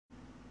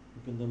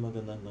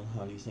Magandang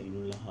tanghali sa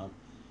inyong lahat.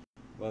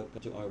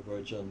 Welcome to our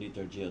virtual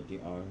liturgy at the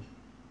hour.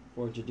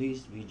 For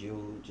today's video,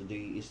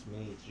 today is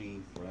May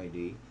 3,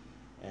 Friday,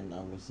 and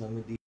our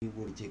psalmody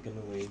will be taken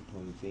away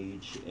from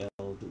page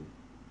L2.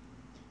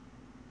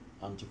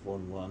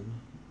 Antiphon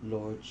 1.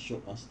 Lord, show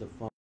us the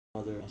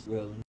Father as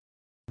well,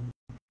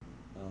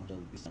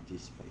 shall be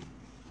satisfied.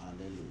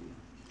 Hallelujah.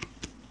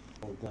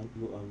 O God,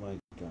 you are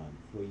my God,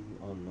 for you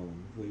are known,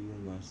 for you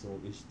my soul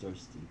is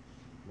thirsty.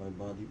 My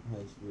body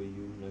pipes for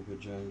you like a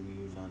dry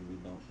land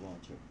without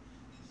water.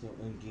 So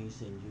I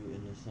gaze in you in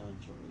the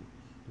sanctuary,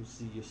 to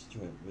see your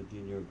strength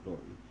within your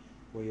glory.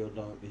 For your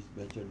love is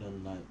better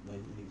than life,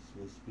 my lips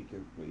will speak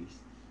your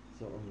praise.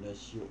 So I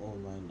bless you all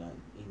my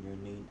life, in your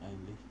name I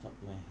lift up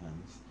my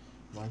hands.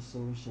 My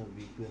soul shall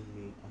be filled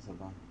me as a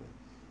banquet,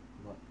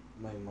 but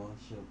my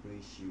mouth shall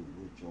praise you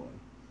with joy.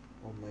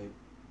 On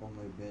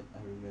my bed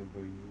I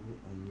remember you,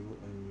 and you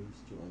are news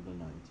to all the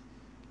night.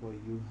 For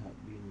you have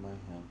been my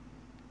help.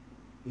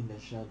 In the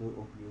shadow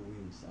of your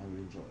wings I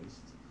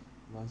rejoiced.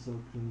 My soul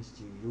clings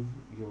to you,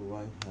 your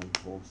right hand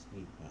holds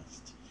me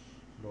fast.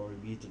 Glory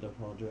be to the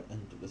Father,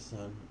 and to the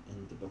Son,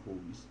 and to the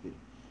Holy Spirit,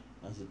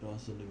 as it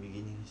was in the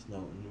beginning, is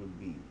now, and will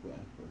be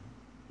forever.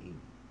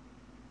 Amen.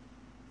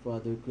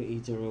 Father,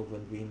 creator of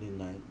unveiling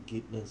light,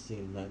 give the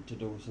same light to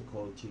those who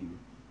call to you.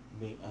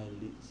 May our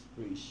lips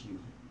praise you,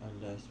 our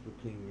lives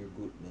proclaim your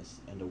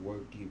goodness, and the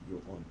word give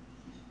your own,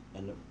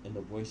 and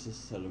the voices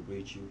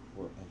celebrate you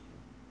forever.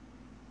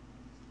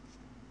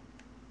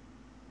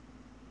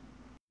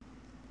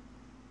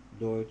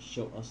 Lord,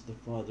 show us the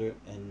Father,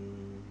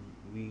 and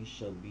we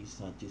shall be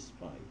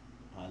satisfied.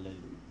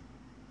 Hallelujah.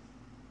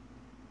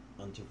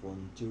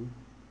 Antiphon 2.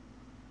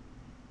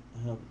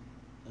 Have,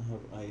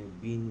 have I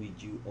been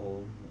with you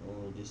all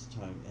this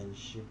time, and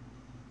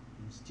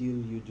still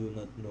you do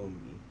not know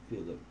me,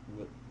 Philip?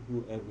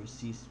 Whoever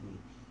sees me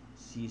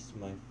sees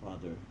my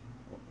Father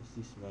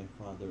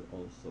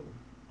also.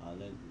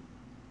 Hallelujah.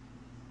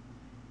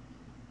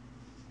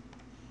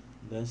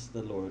 Bless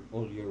the Lord,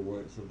 all your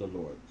works of the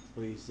Lord.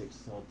 Praise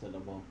exalted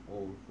above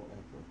all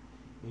forever.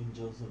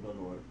 Angels of the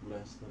Lord,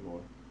 bless the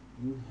Lord.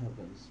 You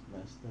heavens,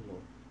 bless the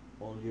Lord.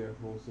 All your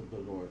hosts of the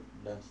Lord,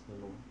 bless the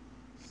Lord.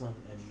 Sun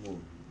and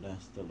moon,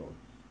 bless the Lord.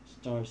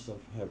 Stars of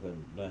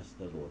heaven, bless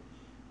the Lord.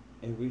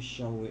 Every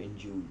shower and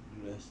dew,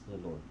 bless the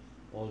Lord.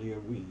 All your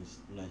wings,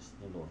 bless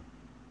the Lord.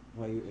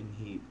 Fire and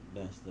heat,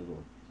 bless the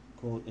Lord.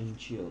 Cold and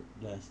chill,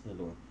 bless the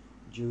Lord.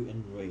 Dew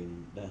and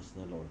rain, bless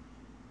the Lord.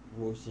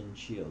 Rose and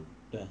chill,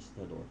 bless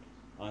the Lord.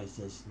 Ice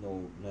and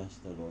snow, bless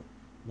the Lord.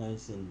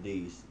 Nights and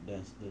days,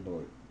 bless the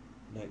Lord.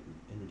 Night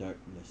and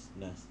darkness,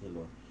 bless the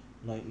Lord.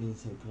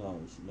 Lightnings and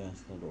clouds,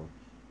 bless the Lord.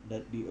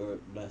 Let the earth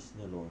bless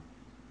the Lord.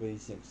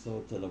 Praise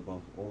exalted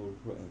above all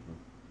forever.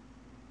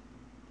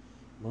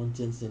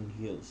 Mountains and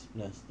hills,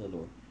 bless the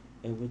Lord.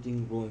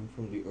 Everything growing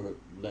from the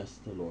earth, bless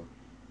the Lord.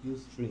 You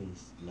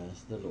springs,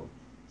 bless the Lord.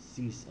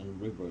 Seas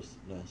and rivers,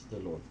 bless the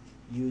Lord.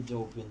 You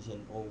dolphins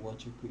and all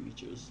water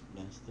creatures,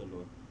 bless the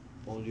Lord.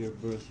 All your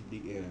birds of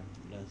the air,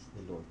 bless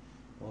the Lord.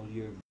 All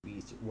your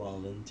beasts,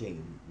 wild and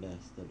tame,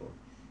 bless the Lord.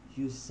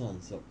 You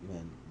sons of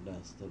men,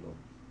 bless the Lord.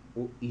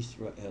 O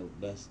Israel,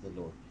 bless the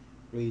Lord.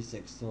 Praise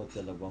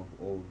exalted above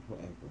all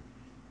forever.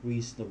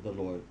 Priests of the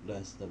Lord,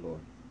 bless the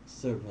Lord.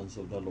 Servants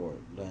of the Lord,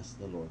 bless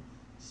the Lord.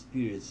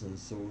 Spirits and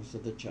souls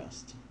of the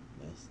just,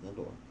 bless the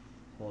Lord.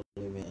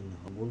 Holy men and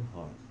humble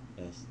heart,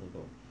 bless the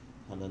Lord.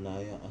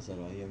 Hananiah,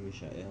 Azariah,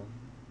 Mishael,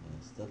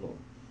 bless the Lord.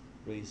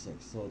 Praise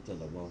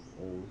exalted above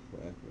all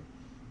forever.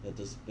 Let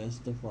us bless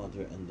the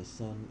Father, and the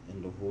Son,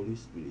 and the Holy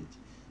Spirit.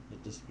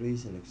 Let us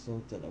praise and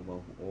exalt it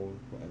above all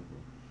forever.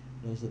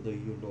 Blessed are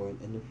you,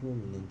 Lord, in the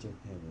firmament of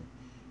heaven.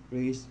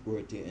 Praise,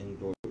 worthy, and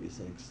glorious,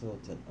 and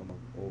exalted above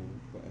all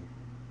forever.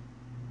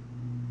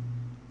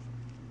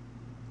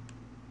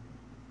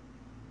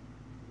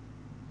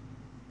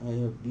 I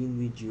have been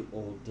with you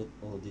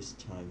all this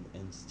time,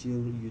 and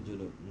still you do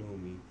not know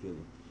me,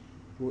 Philip.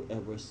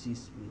 Whoever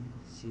sees me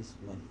sees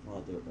my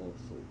Father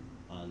also.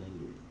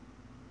 Alleluia.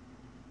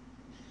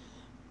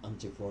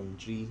 Antiphon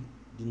 3.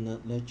 Do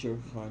not let your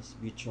hearts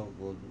be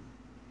troubled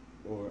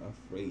or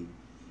afraid.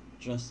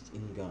 Trust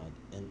in God,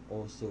 and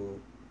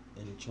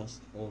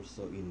trust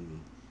also in me.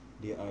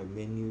 There are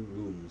many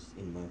rooms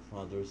in my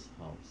Father's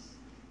house.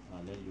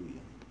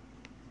 Hallelujah.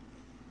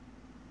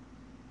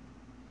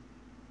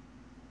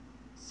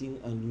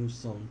 Sing a new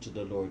song to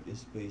the Lord,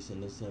 His praise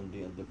in the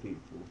assembly of the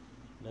faithful.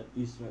 Let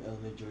Israel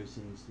rejoice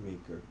in his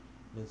Maker.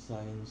 Let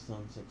Zion's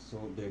sons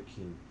exalt their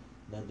King.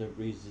 Let the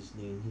praises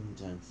name him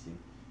dancing,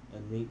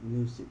 and make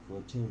music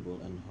for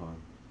timbrel and harp.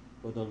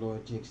 For the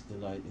Lord takes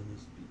delight in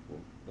his people.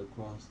 The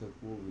cross the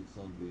full with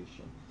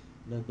salvation.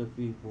 Let the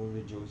people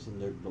rejoice in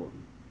their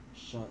glory.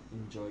 Shout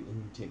in joy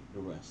and take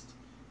the rest.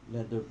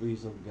 Let the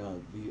praise of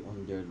God be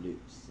on their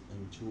lips,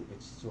 and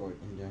two-edged sword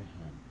in their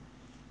hand,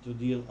 to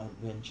deal out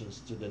vengeance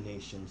to the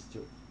nations,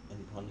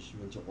 and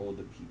punishment to all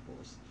the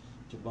peoples,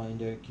 to bind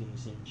their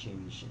kings in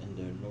chains, and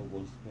their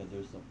nobles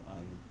fetters of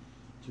iron,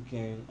 to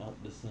carry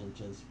out the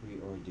sentence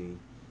preordained.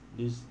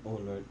 This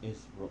honor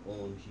is for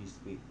all his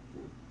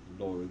faithful.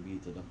 Glory be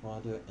to the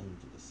Father, and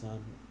to the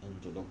Son,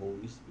 and to the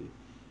Holy Spirit,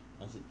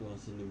 as it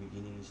was in the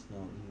beginning, is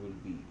now, and will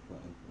be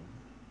forever.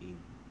 Amen.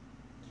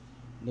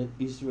 Let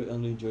Israel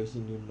rejoice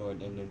in you,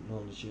 Lord, and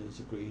acknowledge you as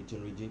a creator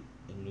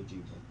and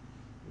redeemer.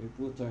 We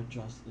put our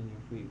trust in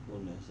your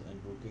faithfulness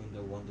and proclaim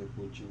the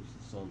wonderful truths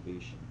of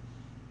salvation.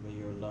 May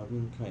your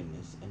loving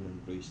kindness and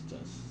embrace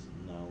us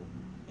now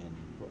and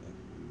forever.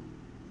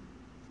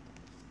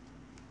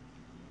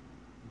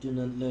 Do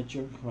not let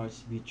your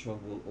hearts be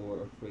troubled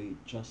or afraid.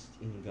 Trust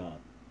in God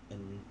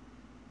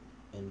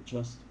and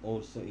trust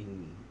also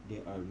in me.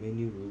 There are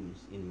many rooms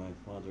in my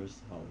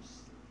Father's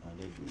house.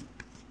 Alleluia.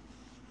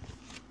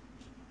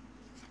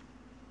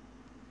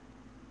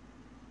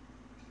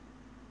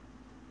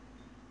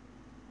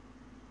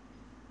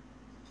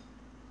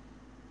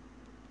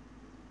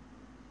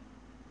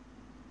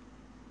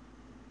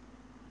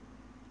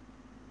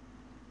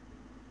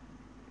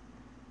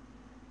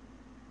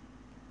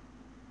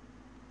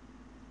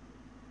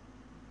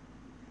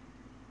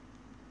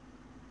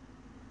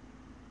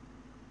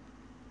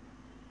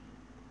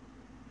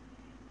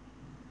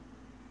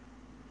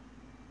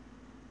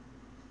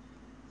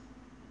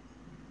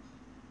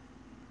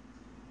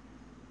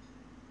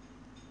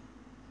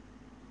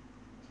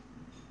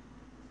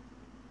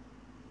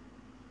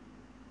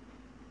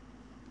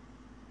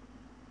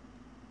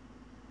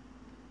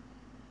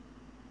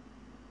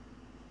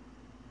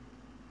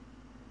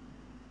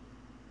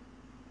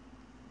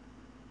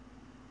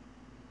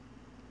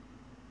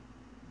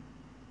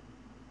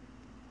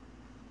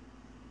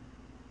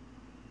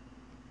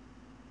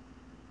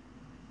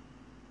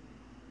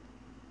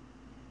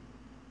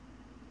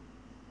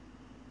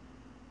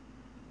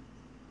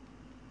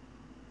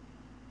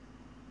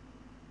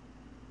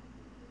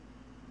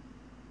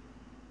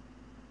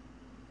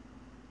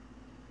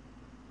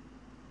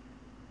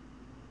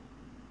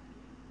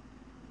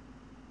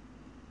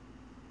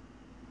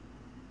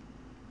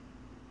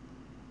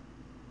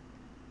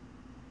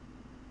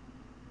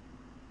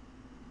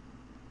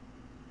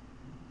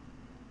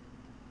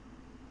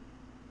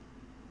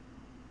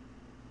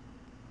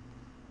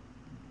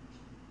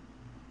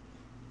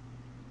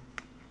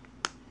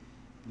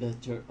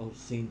 Letter of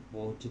St.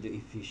 Paul to the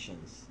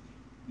Ephesians.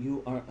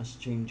 You are as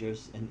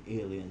strangers and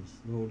aliens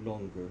no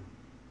longer.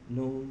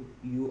 No,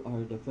 you are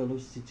the fellow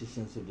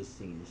citizens of the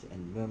saints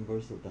and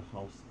members of the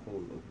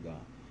household of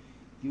God.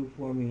 You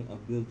forming a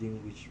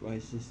building which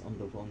rises on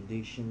the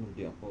foundation of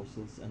the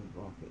apostles and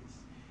prophets,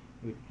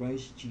 with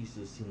Christ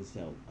Jesus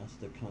himself as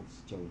the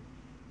capstone.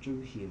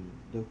 Through him,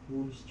 the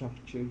whole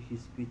structure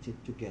is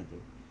fitted together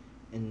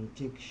and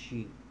takes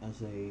shape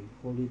as a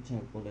holy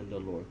temple in the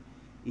Lord.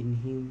 In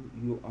him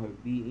you are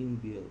being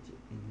built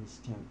in his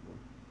temple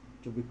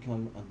to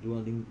become a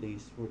dwelling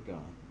place for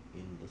God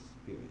in the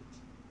Spirit.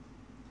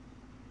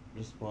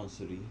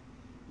 Responsory.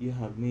 You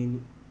have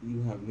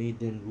made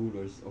them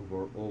rulers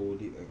over all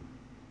the earth.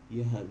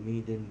 You have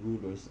made them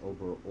rulers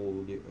over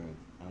all the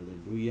earth.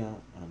 Alleluia,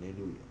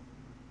 alleluia.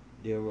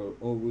 They will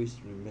always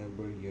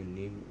remember your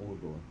name, O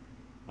Lord.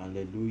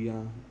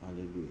 Alleluia,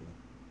 alleluia.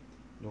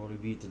 Glory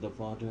be to the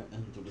Father,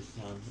 and to the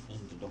Son,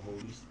 and to the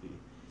Holy Spirit.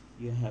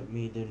 You have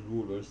made them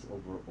rulers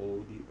over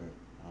all the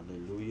earth.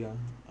 Alleluia,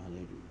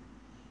 alleluia.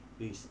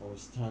 Please all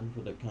stand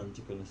for the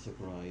Canticle of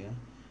Zechariah.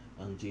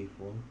 And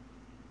therefore,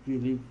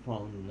 Philip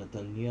found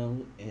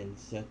Nathanael and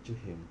said to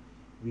him,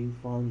 We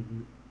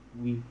found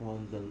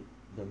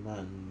the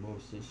man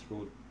Moses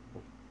wrote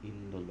of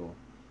in the law,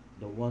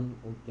 the one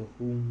of the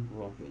whom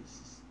prophets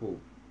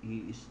spoke. He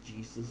is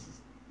Jesus,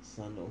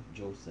 son of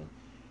Joseph,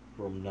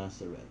 from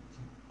Nazareth.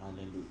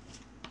 Alleluia.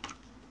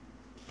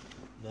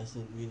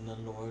 Blessed be the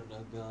Lord,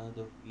 the God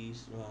of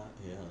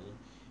Israel.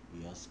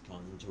 He has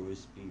come to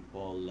his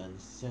people and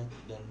set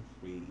them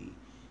free.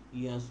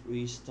 He has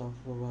raised up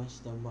for us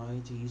the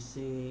mighty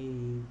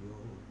Savior,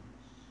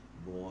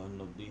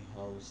 born of the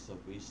house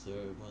of his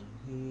servant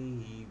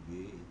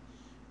David.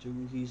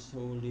 To his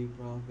holy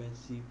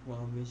prophets he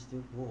promised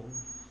the world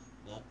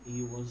that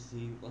he will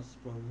save us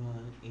from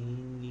our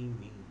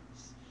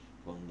enemies,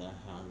 from the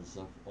hands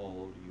of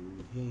all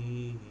you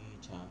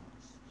haters.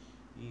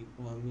 He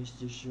promised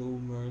to show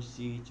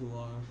mercy to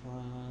our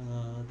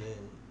fathers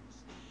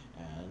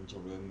and to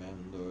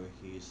remember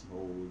his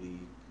holy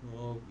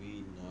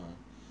covenant.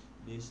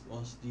 This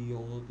was the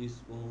oldest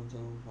vote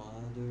of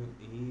Father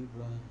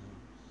Abraham,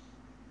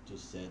 to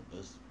set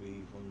us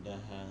free from the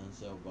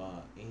hands of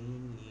our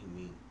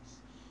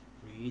enemies,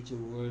 free to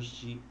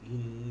worship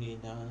in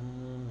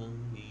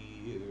and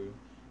here,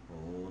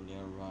 holy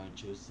and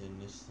righteous in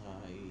his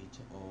sight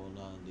all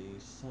our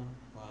days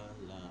of our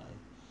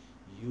life.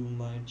 You,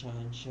 my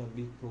child, shall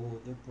be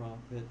called the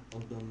prophet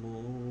of the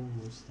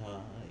Most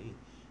High,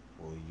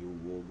 for you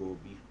will go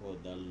before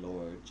the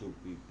Lord to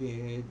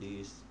prepare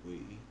this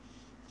way,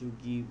 to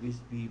give his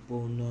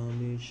people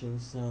knowledge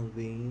and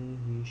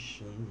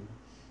salvation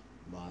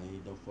by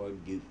the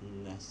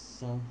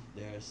forgiveness of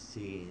their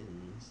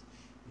sins,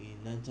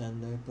 in a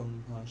tender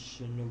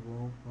compassion of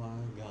all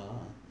our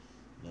God.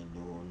 The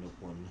dawn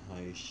upon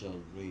high shall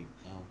break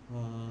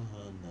upon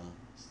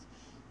us,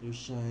 to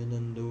shine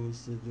on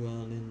those who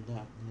dwell in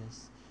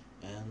darkness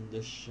and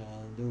the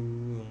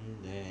shadow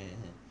of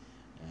death,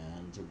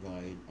 and to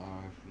guide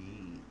our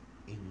feet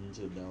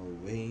into the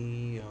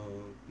way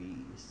of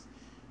peace.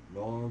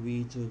 Glory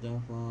be to the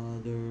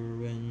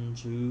Father, and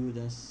to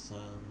the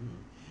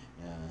Son,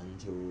 and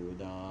to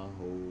the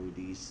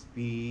Holy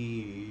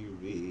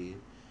Spirit,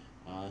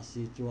 as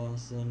it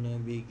was in the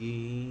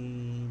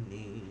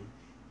beginning,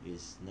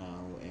 is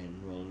now,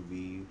 and will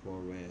be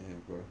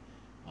forever.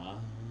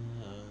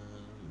 Amen.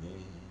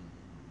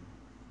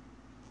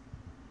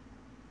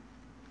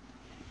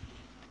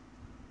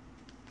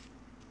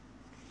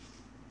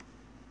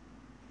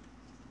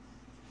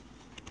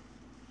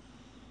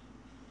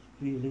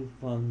 Philip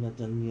found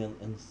Nathanael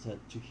and said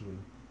to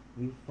him,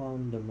 "We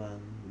found the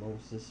man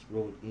Moses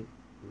wrote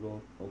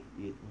of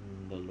it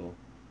in the law,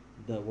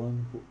 the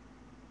one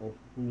of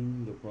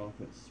whom the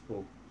prophets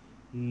spoke.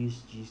 He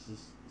is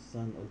Jesus,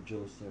 son of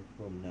Joseph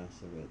from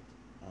Nazareth."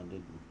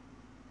 Alleluia.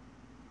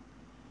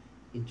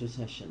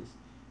 Intercessions.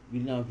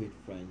 Beloved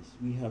friends,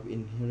 we have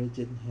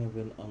inherited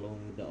heaven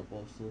along with the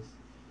apostles.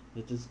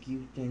 Let us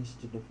give thanks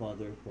to the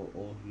Father for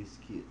all his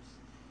gifts.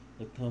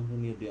 The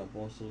company of the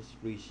apostles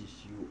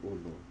praises you, O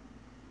Lord.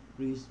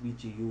 Praise be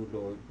to you,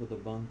 Lord, for the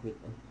banquet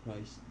of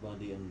Christ's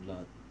body and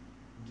blood,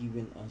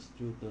 given us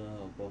through the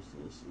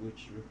apostles,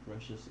 which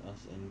refreshes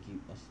us and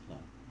gives us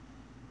life.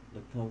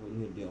 The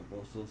company of the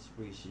apostles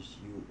praises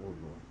you, O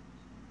Lord.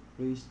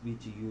 Praise be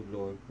to you,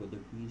 Lord, for the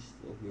feast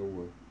of your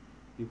word,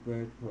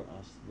 prepared for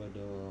us by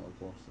the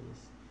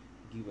apostles.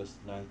 Give us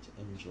light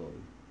and joy.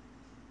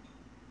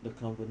 The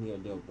company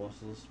of the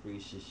apostles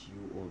praises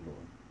you, O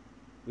Lord.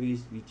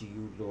 Praise be to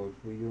you, Lord,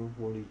 for your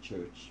holy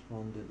church,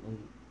 founded on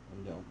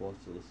the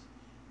apostles,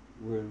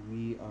 where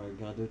we are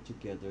gathered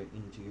together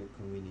into your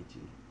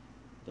community.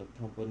 The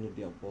company of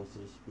the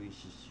apostles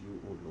praises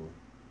you, O Lord.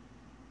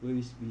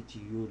 Praise be to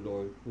you,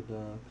 Lord, for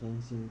the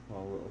cleansing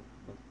power of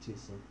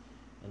baptism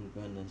and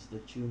penance,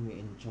 that you may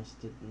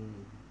entrust it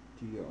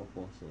to your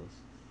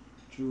apostles,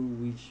 through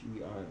which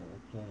we are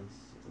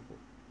cleansed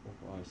of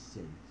our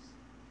sins.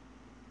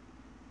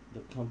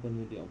 The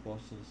company of the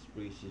apostles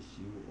praises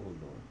you, O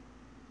Lord.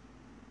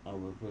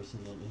 Our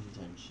personal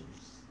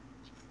intentions.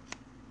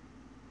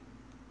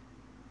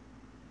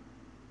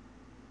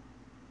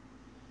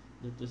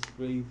 Let us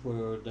pray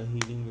for the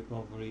healing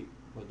recovery,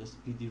 for the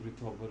speedy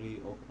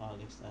recovery of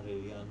Alex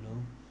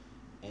Arellano,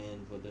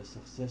 and for the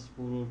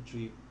successful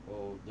trip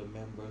of the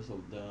members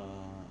of the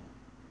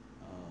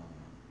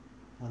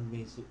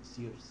Handmaids of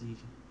CFC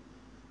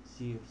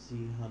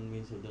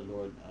Handmaids of the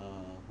Lord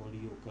Holy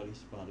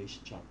Eucharist Parish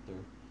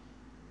Chapter.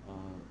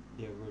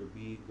 They will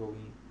be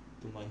going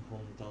to my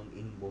hometown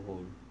in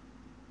Bohol.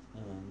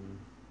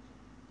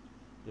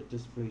 Let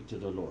us pray to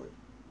the Lord.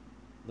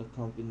 The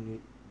company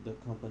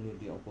of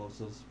the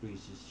apostles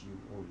praises you,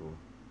 O Lord.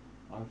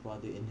 Our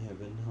Father in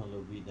heaven,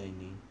 hallowed be thy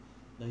name.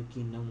 Thy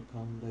kingdom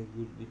come, thy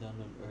will be done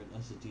on earth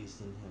as it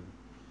is in heaven.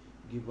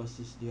 Give us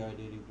this day our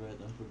daily bread,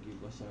 and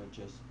forgive us our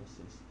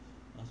trespasses,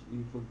 as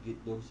we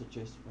forgive those who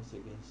trespass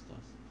against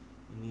us.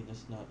 And lead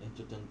us not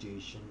into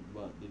temptation,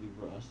 but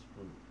deliver us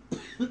from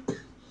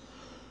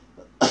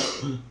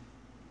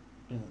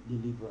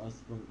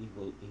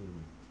evil.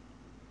 Amen.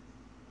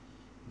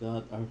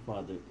 God our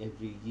Father,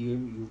 every year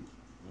you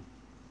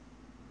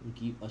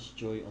give us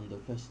joy on the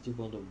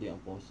festival of the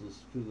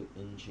apostles Philip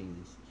and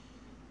James.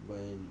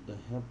 By the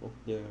help of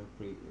their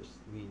prayers,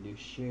 may they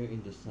share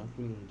in the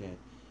suffering, death,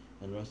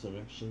 and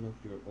resurrection of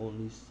your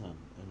only Son,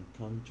 and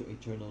come to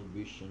eternal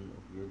vision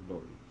of your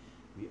glory.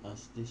 We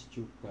ask this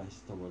through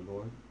Christ our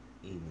Lord.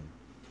 Amen.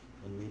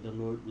 And may the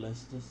Lord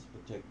bless us,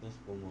 protect us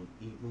from all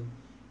evil,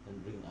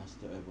 and bring us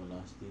to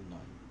everlasting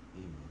life.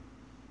 Amen.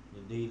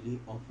 The daily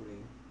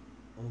offering.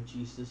 O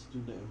Jesus, to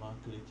the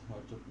Immaculate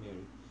Heart of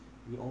Mary,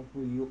 we offer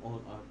you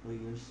all our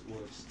prayers,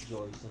 works,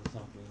 joys, and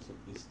sufferings of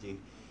this day,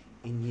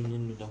 in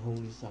union with the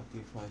holy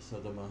sacrifice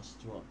of the Mass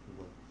throughout the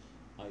world.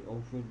 I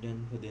offer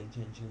them for the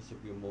intentions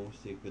of your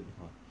most sacred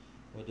heart,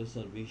 for the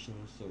salvation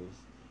of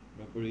souls,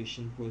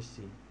 reparation for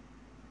sin,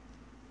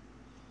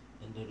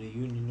 and the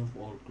reunion of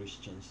all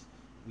Christians.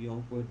 We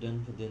offer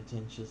them for the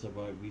intentions of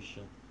our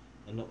bishop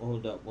and all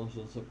the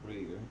apostles of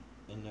prayer,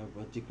 and in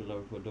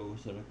particular for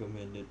those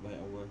recommended by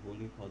our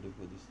Holy Father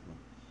for this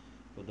month,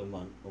 for the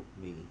month of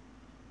May,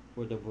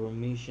 for the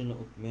formation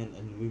of men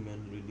and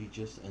women,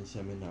 religious and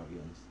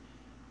seminarians.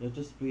 Let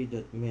us pray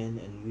that men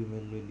and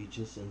women,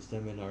 religious and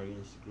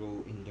seminarians,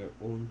 grow in their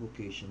own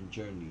vocation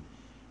journey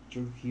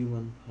through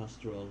human,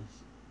 pastoral,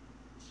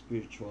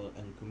 spiritual,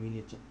 and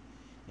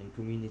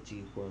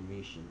community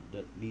formation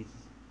that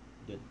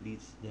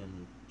leads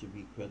them to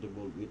be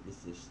credible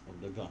witnesses of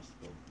the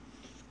gospel.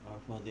 Our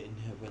Father in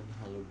heaven,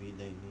 hallowed be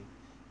thy name.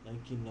 Thy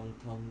kingdom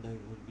come, thy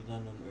will be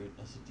done on earth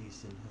as it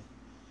is in heaven.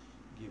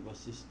 Give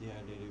us this day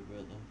our daily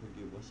bread, and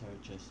forgive us our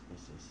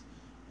trespasses,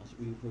 as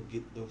we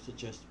forgive those who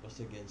trespass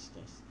against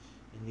us.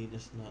 And lead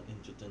us not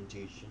into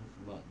temptation,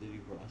 but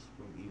deliver us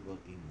from evil.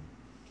 Amen.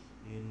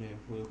 In the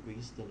full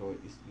grace, the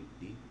Lord is with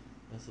thee.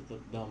 Blessed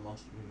art thou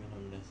amongst women,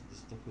 and blessed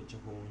is the fruit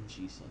of thy womb,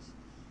 Jesus.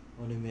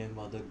 Holy Mary,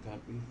 Mother of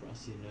God, pray for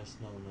us sinners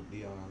now and at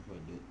the hour of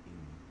our death.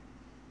 Amen.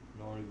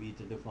 Glory be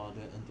to the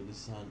Father, and to the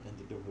Son, and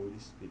to the Holy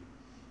Spirit,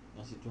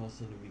 as it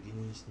was in the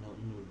beginning, is now,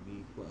 and will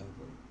be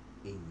forever.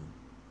 Amen.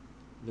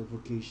 The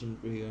vocation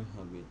prayer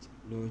habit.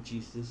 Lord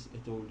Jesus, I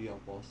told the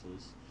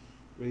apostles,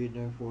 pray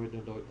therefore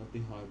the Lord of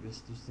the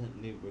harvest to send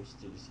laborers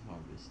to this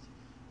harvest.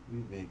 We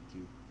beg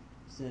you,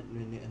 send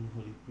many and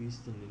holy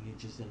priests and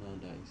lineages in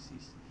our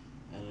diocese,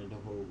 and in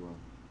the whole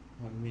world.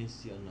 Have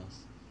mercy on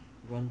us.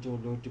 Grant, O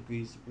Lord, to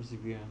grace,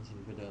 perseverance,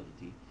 and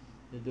fidelity,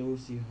 that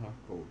those you have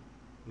called,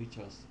 we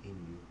trust in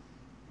you.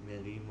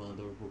 Mary,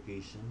 Mother of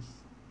Vocations,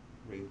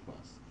 pray for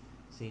us.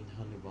 Saint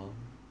Hannibal,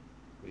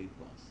 pray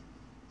for us.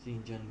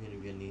 Saint John Mary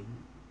Vianney,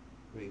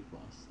 pray for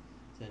us.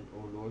 Send, O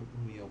Lord,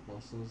 whom your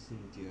apostles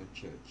into your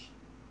church.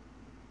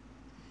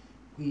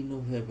 Queen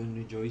of heaven,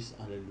 rejoice,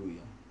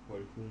 alleluia, for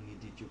whom you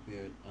did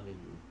prepare,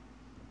 alleluia.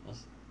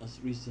 As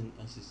recent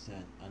as you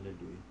said,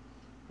 alleluia.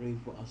 Pray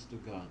for us to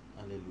God,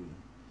 alleluia.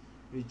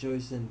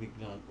 Rejoice and be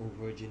glad, O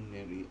Virgin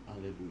Mary,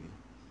 alleluia.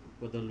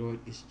 For the Lord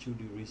is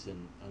truly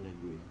risen,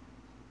 alleluia.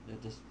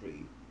 Let us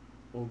pray.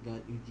 O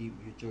God, you give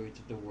your joy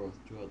to the world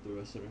throughout the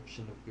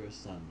resurrection of your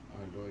Son,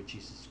 our Lord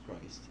Jesus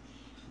Christ.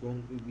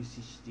 Grant, we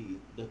beseech thee,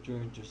 that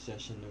through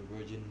intercession of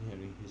Virgin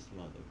Mary, his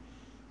mother,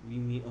 we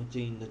may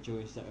attain the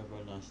joys of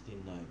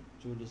everlasting life,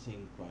 through the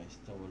same Christ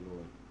our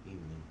Lord.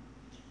 Amen.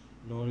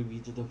 Glory be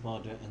to the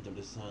Father, and to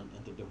the Son,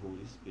 and to the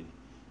Holy Spirit,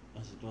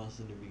 as it was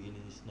in the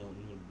beginning, is now,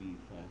 and will be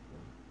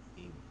forever.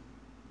 Amen.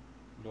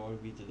 Glory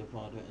be to the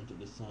Father, and to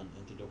the Son,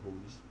 and to the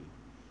Holy Spirit,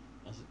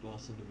 as it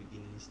was in the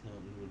beginning, is now,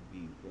 and will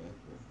be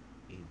forever.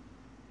 Amen.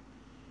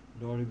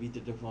 Glory be to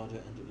the Father,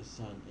 and to the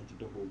Son, and to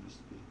the Holy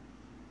Spirit,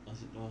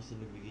 as it was in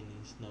the beginning,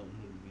 is now, and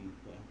will be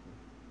forever.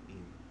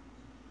 Amen.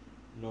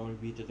 Glory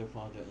be to the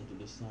Father, and to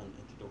the Son,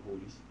 and to the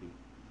Holy Spirit,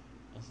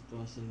 as it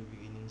was in the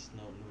beginning, is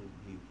now, and will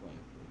be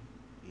forever.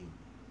 Amen.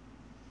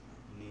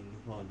 In the name of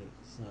the Father,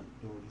 Son,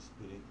 and Holy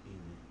Spirit.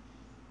 Amen.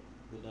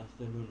 Good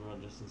afternoon,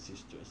 brothers and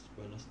sisters.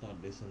 Buenas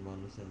tardes,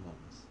 hermanos y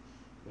hermanas.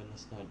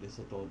 Buenas tardes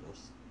a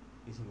todos.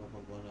 Isang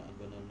mapagmana at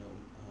banal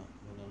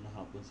na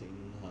hapon sa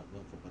inyong lahat,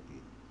 mga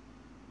kapatid.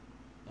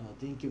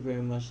 Thank you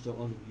very much to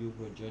all of you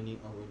for joining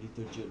our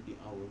liturgy of the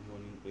hour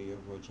morning prayer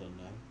virtual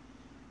night.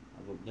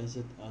 Have a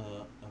blessed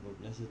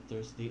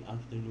Thursday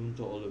afternoon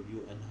to all of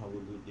you, and have a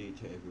good day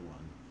to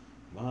everyone.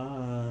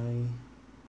 Bye.